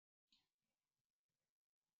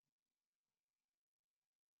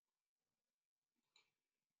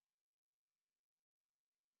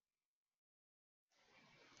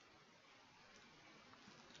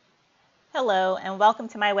Hello, and welcome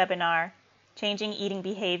to my webinar, Changing Eating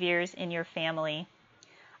Behaviors in Your Family.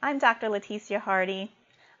 I'm Dr. Leticia Hardy.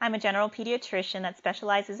 I'm a general pediatrician that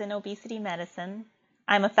specializes in obesity medicine.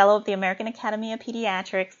 I'm a fellow of the American Academy of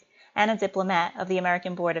Pediatrics and a diplomat of the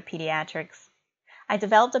American Board of Pediatrics. I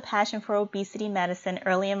developed a passion for obesity medicine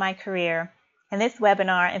early in my career, and this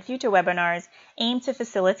webinar and future webinars aim to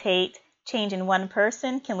facilitate change in one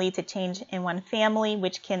person can lead to change in one family,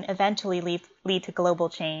 which can eventually lead to global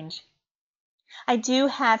change. I do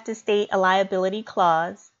have to state a liability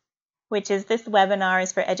clause, which is this webinar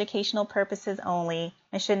is for educational purposes only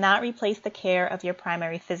and should not replace the care of your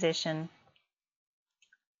primary physician.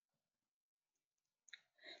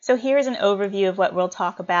 So here's an overview of what we'll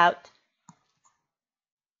talk about.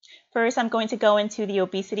 First, I'm going to go into the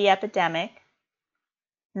obesity epidemic,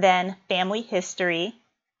 then family history.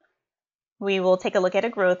 We will take a look at a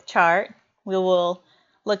growth chart. We will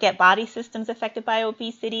look at body systems affected by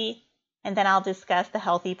obesity, and then I'll discuss the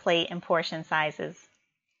healthy plate and portion sizes.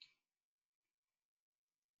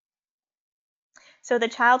 So the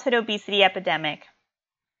childhood obesity epidemic.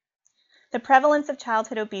 The prevalence of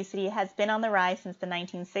childhood obesity has been on the rise since the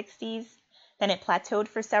 1960s, then it plateaued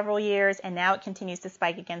for several years, and now it continues to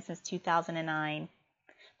spike again since 2009.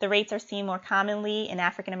 The rates are seen more commonly in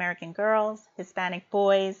African American girls, Hispanic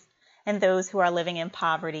boys, and those who are living in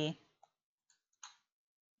poverty.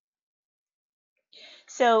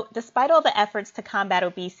 So, despite all the efforts to combat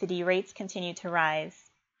obesity, rates continue to rise.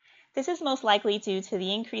 This is most likely due to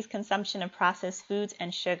the increased consumption of processed foods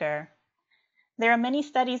and sugar. There are many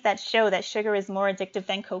studies that show that sugar is more addictive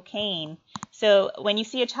than cocaine. So when you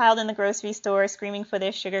see a child in the grocery store screaming for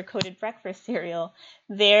their sugar-coated breakfast cereal,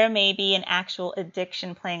 there may be an actual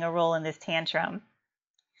addiction playing a role in this tantrum.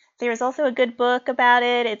 There is also a good book about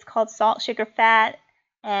it. It's called Salt, Sugar, Fat,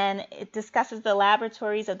 and it discusses the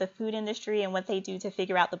laboratories of the food industry and what they do to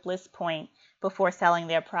figure out the bliss point before selling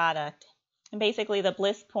their product. And basically, the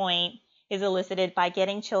bliss point is elicited by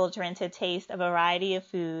getting children to taste a variety of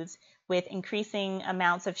foods with increasing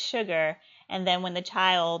amounts of sugar, and then when the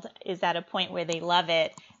child is at a point where they love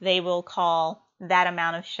it, they will call that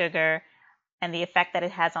amount of sugar and the effect that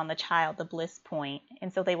it has on the child the bliss point.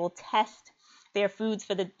 And so they will test their foods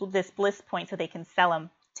for this bliss point so they can sell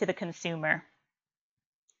them to the consumer.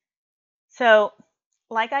 So,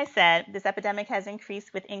 like I said, this epidemic has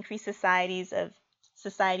increased with increased society's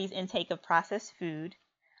intake of processed food.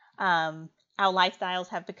 Our lifestyles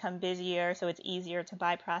have become busier, so it's easier to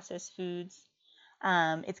buy processed foods.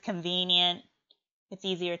 It's convenient. It's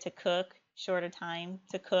easier to cook, shorter time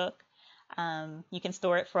to cook. You can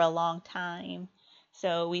store it for a long time.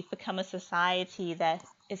 So we've become a society that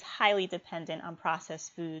is highly dependent on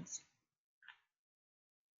processed foods.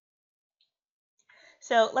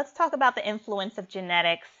 So let's talk about the influence of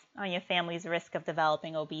genetics on your family's risk of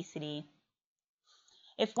developing obesity.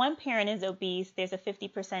 If one parent is obese, there's a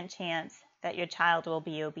 50% chance that your child will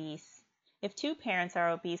be obese. If two parents are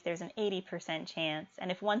obese, there's an 80% chance. And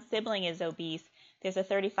if one sibling is obese, there's a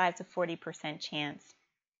 35 to 40% chance.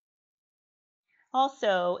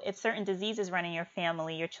 Also, if certain diseases run in your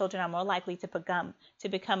family, your children are more likely to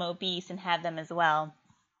become obese and have them as well,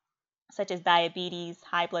 such as diabetes,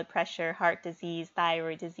 high blood pressure, heart disease,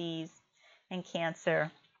 thyroid disease, and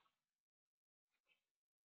cancer.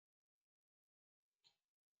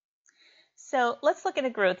 So let's look at a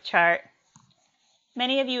growth chart.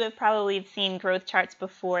 Many of you have probably seen growth charts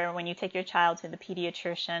before when you take your child to the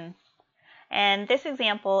pediatrician. And this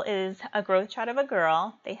example is a growth chart of a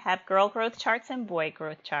girl. They have girl growth charts and boy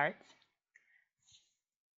growth charts.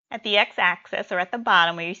 At the x-axis, or at the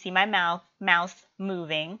bottom where you see my mouse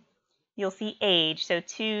moving, you'll see age, so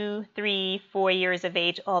 2, 3, 4 years of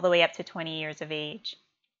age, all the way up to 20 years of age.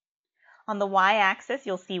 On the y-axis,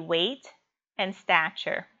 you'll see weight and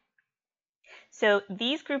stature. So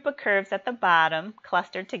these group of curves at the bottom,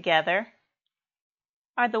 clustered together,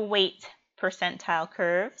 are the weight percentile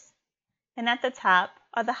curves, and at the top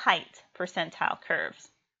are the height percentile curves.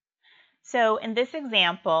 So in this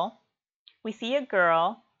example, we see a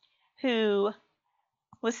girl who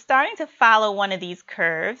was starting to follow one of these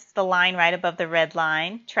curves, the line right above the red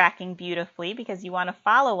line, tracking beautifully because you want to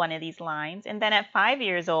follow one of these lines. And then at 5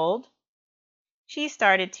 years old, she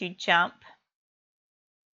started to jump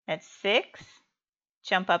at 6,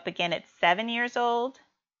 jump up again at 7 years old,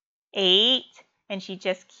 8, and she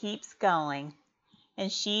just keeps going.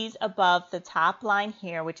 And she's above the top line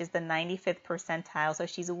here, which is the 95th percentile. So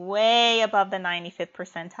she's way above the 95th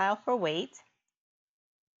percentile for weight.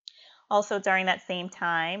 Also, during that same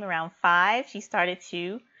time, around 5, she started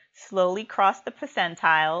to slowly cross the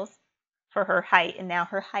percentiles for her height, and now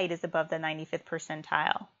her height is above the 95th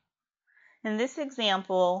percentile. In this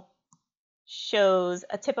example, shows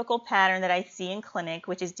a typical pattern that I see in clinic,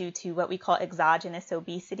 which is due to what we call exogenous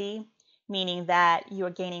obesity, meaning that you're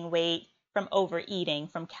gaining weight from overeating,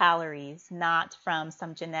 from calories, not from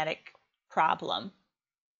some genetic problem.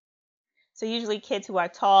 So usually kids who are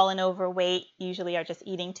tall and overweight usually are just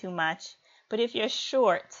eating too much. But if you're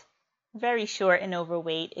short, very short and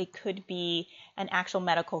overweight, it could be an actual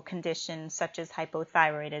medical condition such as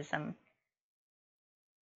hypothyroidism.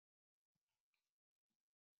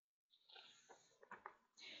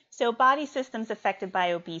 So body systems affected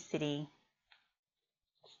by obesity.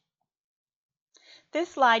 This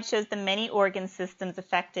slide shows the many organ systems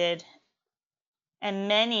affected, and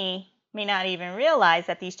many may not even realize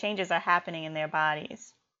that these changes are happening in their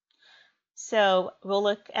bodies. So we'll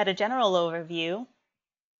look at a general overview.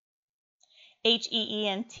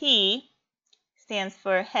 HEENT stands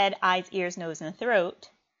for head, eyes, ears, nose, and throat,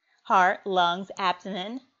 heart, lungs,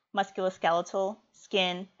 abdomen, musculoskeletal,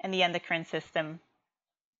 skin, and the endocrine system.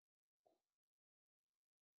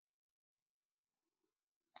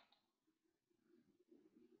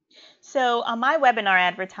 So on my webinar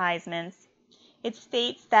advertisements, it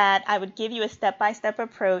states that I would give you a step-by-step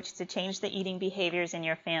approach to change the eating behaviors in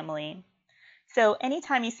your family. So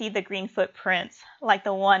anytime you see the green footprints, like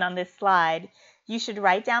the one on this slide, you should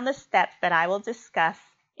write down the steps that I will discuss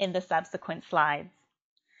in the subsequent slides.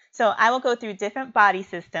 So I will go through different body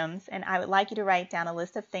systems, and I would like you to write down a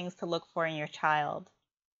list of things to look for in your child.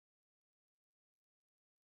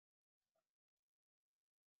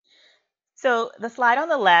 So the slide on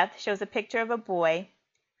the left shows a picture of a boy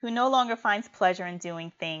who no longer finds pleasure in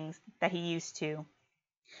doing things that he used to.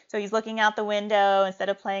 So he's looking out the window instead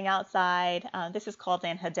of playing outside. This is called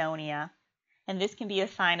anhedonia, and this can be a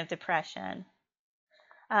sign of depression.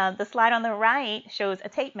 The slide on the right shows a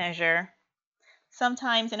tape measure.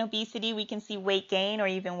 Sometimes in obesity, we can see weight gain or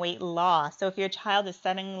even weight loss. So if your child is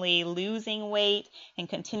suddenly losing weight and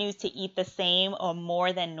continues to eat the same or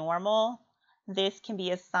more than normal, this can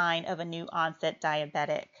be a sign of a new onset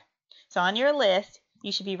diabetic. So on your list,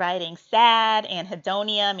 you should be writing sad,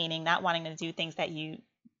 anhedonia, meaning not wanting to do things that you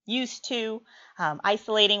used to,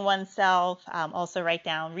 isolating oneself. Also write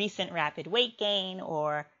down recent rapid weight gain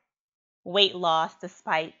or weight loss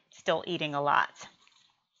despite still eating a lot.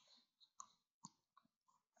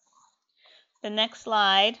 The next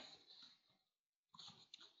slide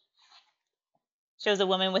shows a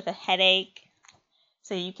woman with a headache.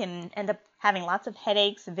 So you can end up having lots of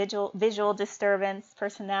headaches, visual disturbance,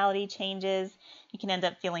 personality changes. You can end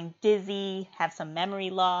up feeling dizzy, have some memory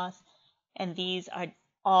loss, and these are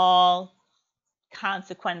all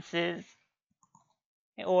consequences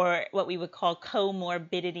or what we would call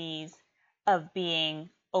comorbidities of being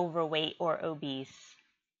overweight or obese.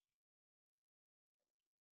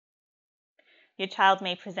 Your child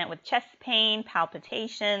may present with chest pain,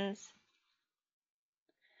 palpitations.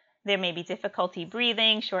 There may be difficulty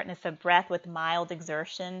breathing, shortness of breath with mild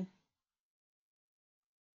exertion.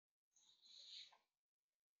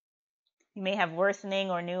 You may have worsening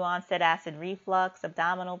or new onset acid reflux,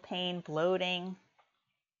 abdominal pain, bloating.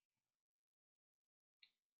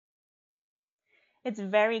 It's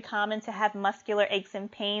very common to have muscular aches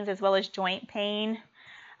and pains as well as joint pain.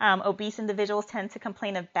 Obese individuals tend to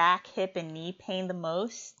complain of back, hip, and knee pain the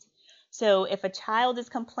most. So if a child is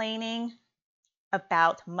complaining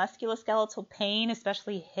about musculoskeletal pain,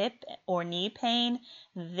 especially hip or knee pain,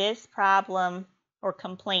 this problem or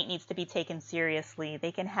complaint needs to be taken seriously.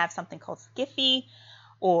 They can have something called SCFE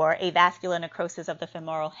or avascular necrosis of the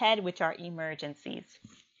femoral head, which are emergencies.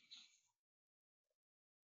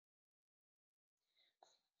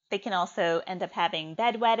 They can also end up having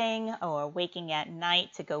bedwetting or waking at night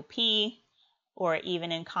to go pee, or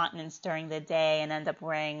even incontinence during the day and end up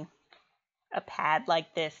wearing a pad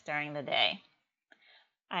like this during the day.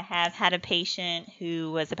 I have had a patient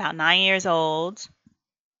who was about 9 years old,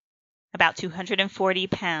 about 240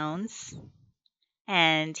 pounds,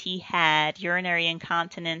 and he had urinary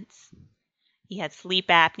incontinence. He had sleep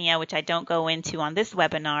apnea, which I don't go into on this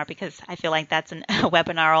webinar because I feel like that's a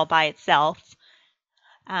webinar all by itself.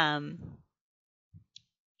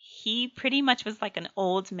 He pretty much was like an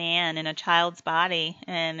old man in a child's body,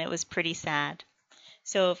 and it was pretty sad.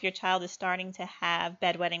 So if your child is starting to have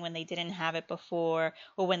bedwetting when they didn't have it before,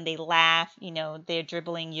 or when they laugh, they're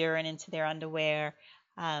dribbling urine into their underwear,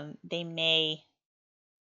 they may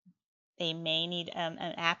need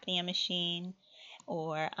an apnea machine,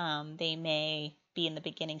 or they may be in the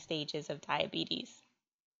beginning stages of diabetes.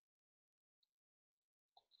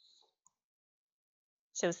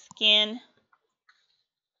 So skin.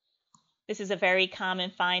 This is a very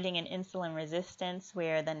common finding in insulin resistance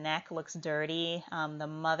where the neck looks dirty. The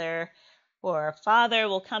mother Or a father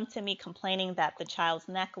will come to me complaining that the child's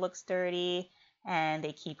neck looks dirty and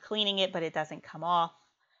they keep cleaning it, but it doesn't come off.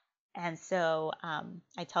 And so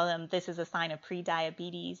I tell them this is a sign of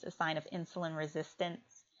prediabetes, a sign of insulin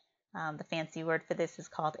resistance. The fancy word for this is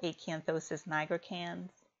called acanthosis nigricans.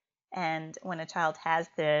 And when a child has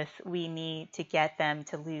this, we need to get them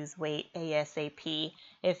to lose weight ASAP.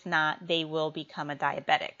 If not, they will become a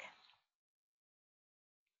diabetic.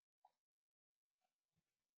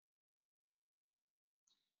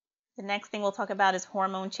 The next thing we'll talk about is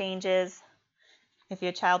hormone changes. If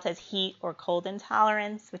your child has heat or cold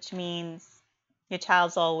intolerance, which means your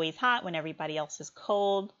child's always hot when everybody else is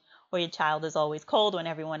cold, or your child is always cold when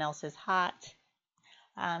everyone else is hot.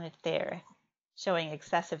 If they're showing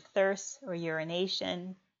excessive thirst or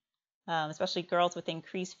urination, especially girls with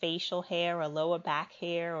increased facial hair or lower back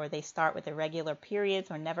hair, or they start with irregular periods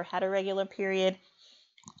or never had a regular period.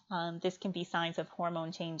 This can be signs of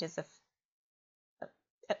hormone changes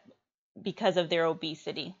because of their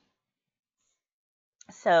obesity.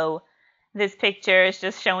 So this picture is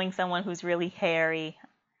just showing someone who's really hairy,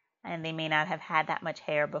 and they may not have had that much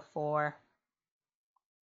hair before.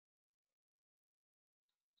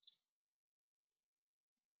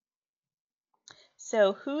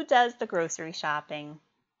 So who does the grocery shopping?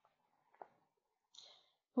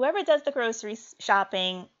 Whoever does the grocery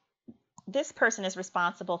shopping, this person is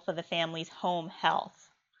responsible for the family's home health.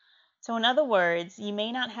 So in other words, you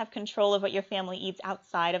may not have control of what your family eats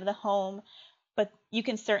outside of the home, but you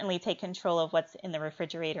can certainly take control of what's in the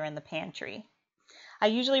refrigerator and the pantry. I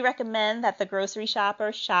usually recommend that the grocery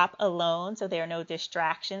shopper shop alone so there are no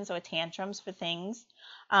distractions or tantrums for things.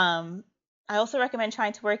 I also recommend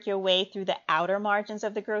trying to work your way through the outer margins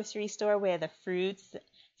of the grocery store where the fruits,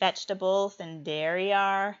 vegetables, and dairy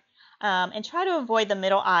are, and try to avoid the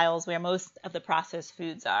middle aisles where most of the processed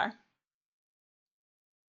foods are.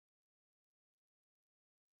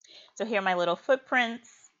 So here are my little footprints.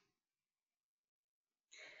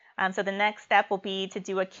 So the next step will be to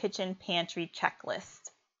do a kitchen pantry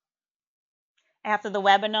checklist. After the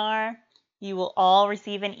webinar, you will all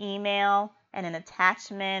receive an email and an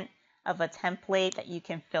attachment of a template that you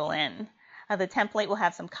can fill in. The template will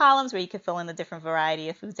have some columns where you can fill in the different variety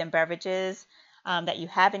of foods and beverages that you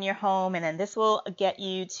have in your home, and then this will get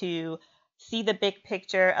you to see the big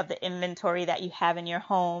picture of the inventory that you have in your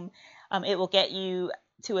home. It will get you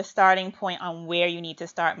to a starting point on where you need to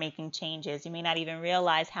start making changes. You may not even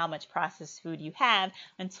realize how much processed food you have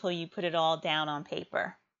until you put it all down on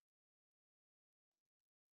paper.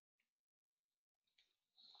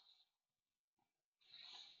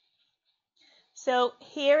 So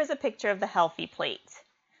here is a picture of the healthy plate.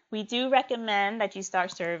 We do recommend that you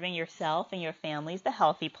start serving yourself and your families the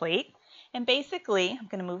healthy plate. And basically, I'm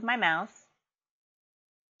going to move my mouse.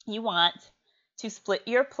 You want to split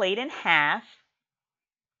your plate in half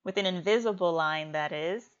with an invisible line, that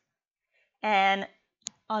is. And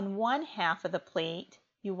on one half of the plate,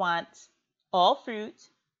 you want all fruit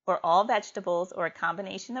or all vegetables or a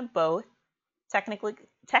combination of both.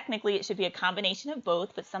 Technically, it should be a combination of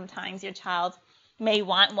both, but sometimes your child may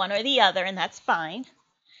want one or the other, and that's fine.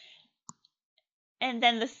 And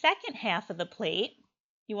then the second half of the plate,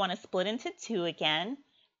 you want to split into two again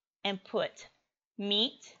and put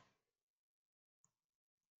meat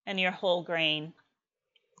and your whole grain.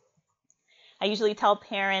 I usually tell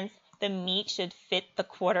parents the meat should fit the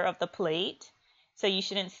quarter of the plate. So you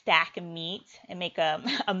shouldn't stack a meat and make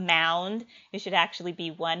a mound. It should actually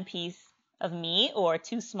be one piece of meat or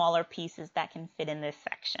two smaller pieces that can fit in this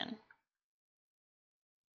section.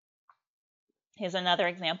 Here's another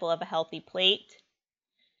example of a healthy plate.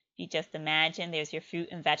 You just imagine there's your fruit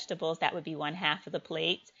and vegetables. That would be one half of the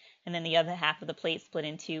plate. And then the other half of the plate split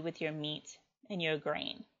in two with your meat and your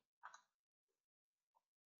grain.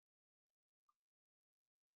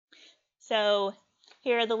 So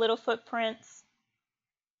here are the little footprints.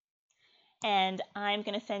 And I'm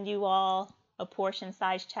going to send you all a portion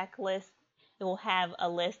size checklist. It will have a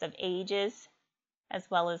list of ages as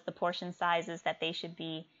well as the portion sizes that they should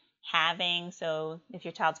be having. So if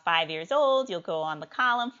your child's 5 years old, you'll go on the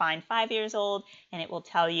column, find 5 years old, and it will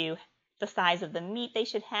tell you the size of the meat they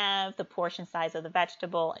should have, the portion size of the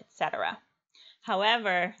vegetable, etc.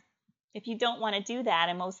 However, if you don't want to do that,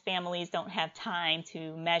 and most families don't have time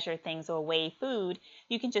to measure things or weigh food,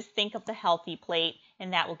 you can just think of the healthy plate,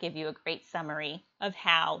 and that will give you a great summary of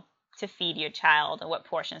how to feed your child and what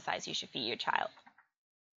portion size you should feed your child.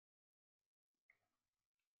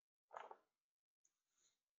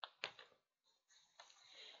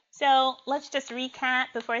 So let's just recap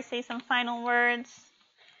before I say some final words.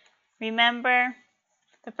 Remember,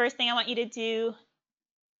 the first thing I want you to do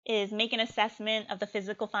is make an assessment of the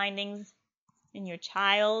physical findings in your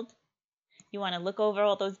child. You want to look over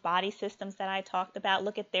all those body systems that I talked about.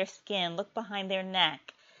 Look at their skin. Look behind their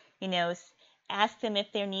neck. Ask them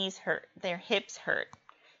if their knees hurt, their hips hurt.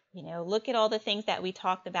 Look at all the things that we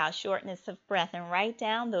talked about, shortness of breath, and write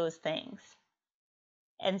down those things.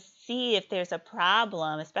 And see if there's a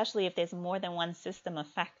problem, especially if there's more than one system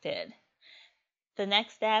affected. The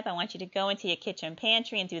next step, I want you to go into your kitchen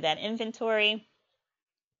pantry and do that inventory.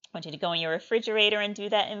 I want you to go in your refrigerator and do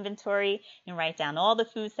that inventory and write down all the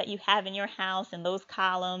foods that you have in your house in those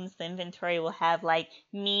columns. The inventory will have like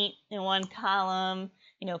meat in one column,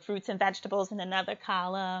 fruits and vegetables in another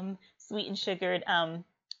column,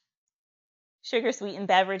 sugar sweetened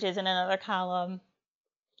beverages in another column.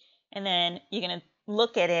 And then you're going to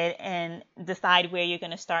look at it and decide where you're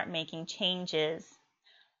going to start making changes.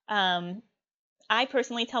 I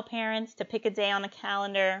personally tell parents to pick a day on the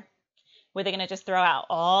calendar where they're going to just throw out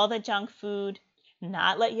all the junk food,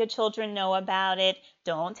 not let your children know about it.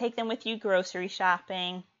 Don't take them with you grocery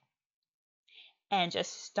shopping. And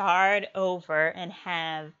just start over and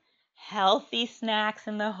have healthy snacks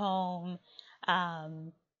in the home.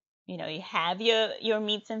 You have your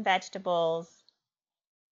meats and vegetables.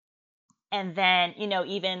 And then,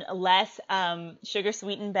 even less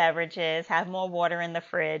sugar-sweetened beverages, have more water in the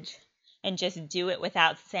fridge, and just do it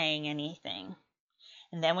without saying anything.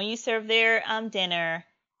 And then when you serve their dinner,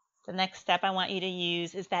 the next step I want you to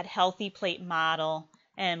use is that healthy plate model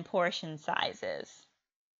and portion sizes.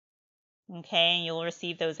 Okay, and you'll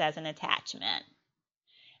receive those as an attachment.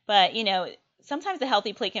 But, sometimes the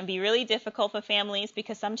healthy plate can be really difficult for families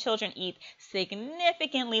because some children eat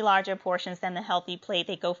significantly larger portions than the healthy plate.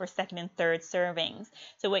 They go for second and third servings.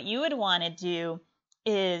 So what you would want to do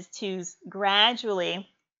is to gradually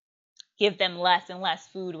give them less and less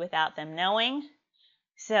food without them knowing.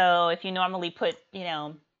 So if you normally put,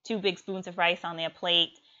 2 big spoons of rice on their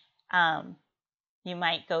plate, you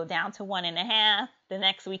might go down to 1.5. The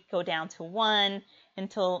next week go down to 1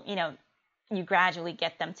 until, you gradually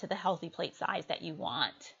get them to the healthy plate size that you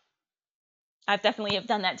want. I've definitely have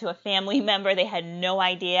done that to a family member. They had no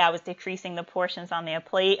idea I was decreasing the portions on their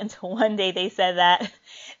plate until one day they said that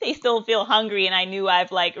they still feel hungry, and I knew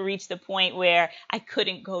I've reached the point where I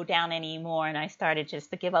couldn't go down anymore, and I started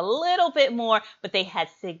just to give a little bit more, but they had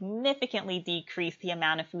significantly decreased the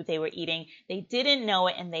amount of food they were eating. They didn't know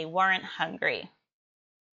it, and they weren't hungry.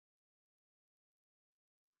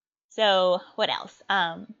 So what else?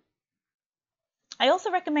 I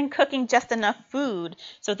also recommend cooking just enough food.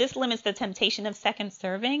 So this limits the temptation of second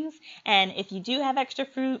servings. And if you do have extra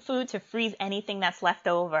food, to freeze anything that's left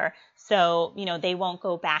over. So, they won't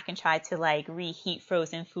go back and try to reheat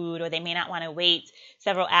frozen food, or they may not want to wait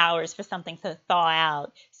several hours for something to thaw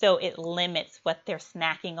out. So it limits what they're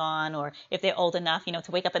snacking on, or if they're old enough,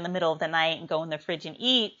 to wake up in the middle of the night and go in the fridge and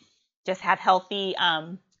eat, just have healthy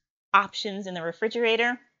options in the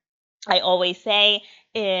refrigerator. I always say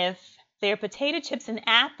if there are potato chips and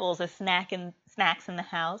apples as snacks in the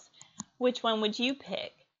house, which one would you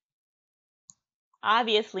pick?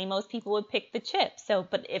 Obviously, most people would pick the chips.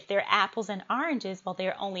 But if they're apples and oranges, well,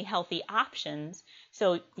 they're only healthy options.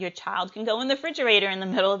 So your child can go in the refrigerator in the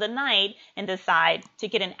middle of the night and decide to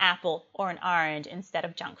get an apple or an orange instead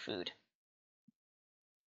of junk food.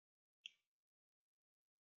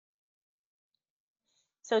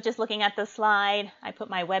 So just looking at the slide, I put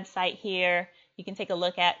my website here. You can take a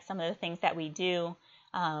look at some of the things that we do.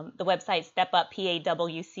 The website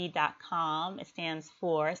stepuppawc.com. It stands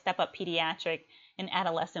for Step Up Pediatric and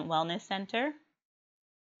Adolescent Wellness Center.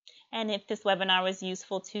 And if this webinar was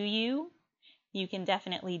useful to you, you can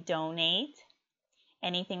definitely donate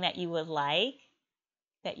anything that you would like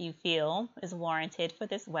that you feel is warranted for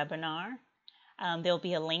this webinar. There'll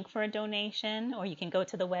be a link for a donation, or you can go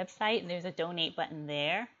to the website and there's a donate button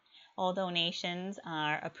there. All donations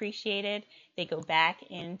are appreciated. They go back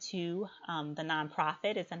into the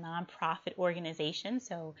nonprofit. It's a nonprofit organization,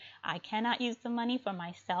 so I cannot use the money for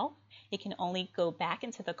myself. It can only go back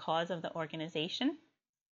into the cause of the organization.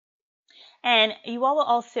 And you all will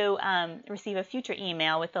also receive a future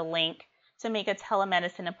email with a link to make a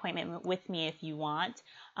telemedicine appointment with me if you want.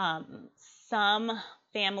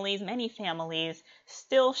 Many families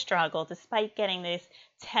still struggle despite getting this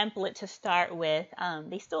template to start with.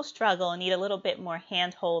 They still struggle and need a little bit more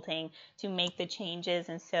hand-holding to make the changes,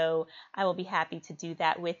 and so I will be happy to do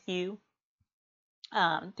that with you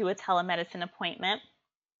through a telemedicine appointment.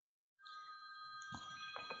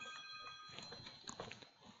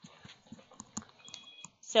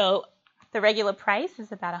 So the regular price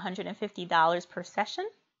is about $150 per session,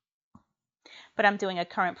 but I'm doing a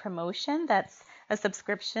current promotion that's a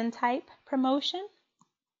subscription type promotion.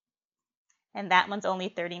 and that one's only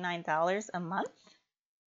 $39 a month.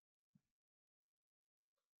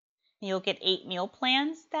 You'll get 8 meal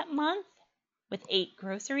plans that month with 8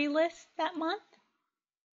 grocery lists that month,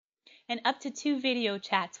 and up to 2 video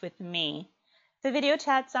chats with me. The video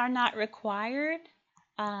chats are not required,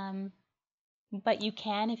 but you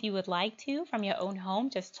can if you would like to from your own home.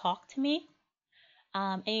 Just talk to me.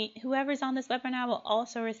 Whoever's on this webinar will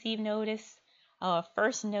also receive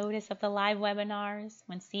first notice of the live webinars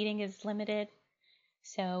when seating is limited.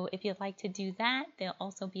 So if you'd like to do that, there'll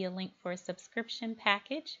also be a link for a subscription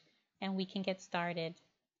package and we can get started.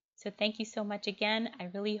 So thank you so much again. I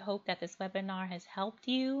really hope that this webinar has helped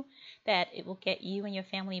you, that it will get you and your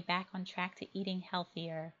family back on track to eating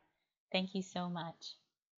healthier. Thank you so much.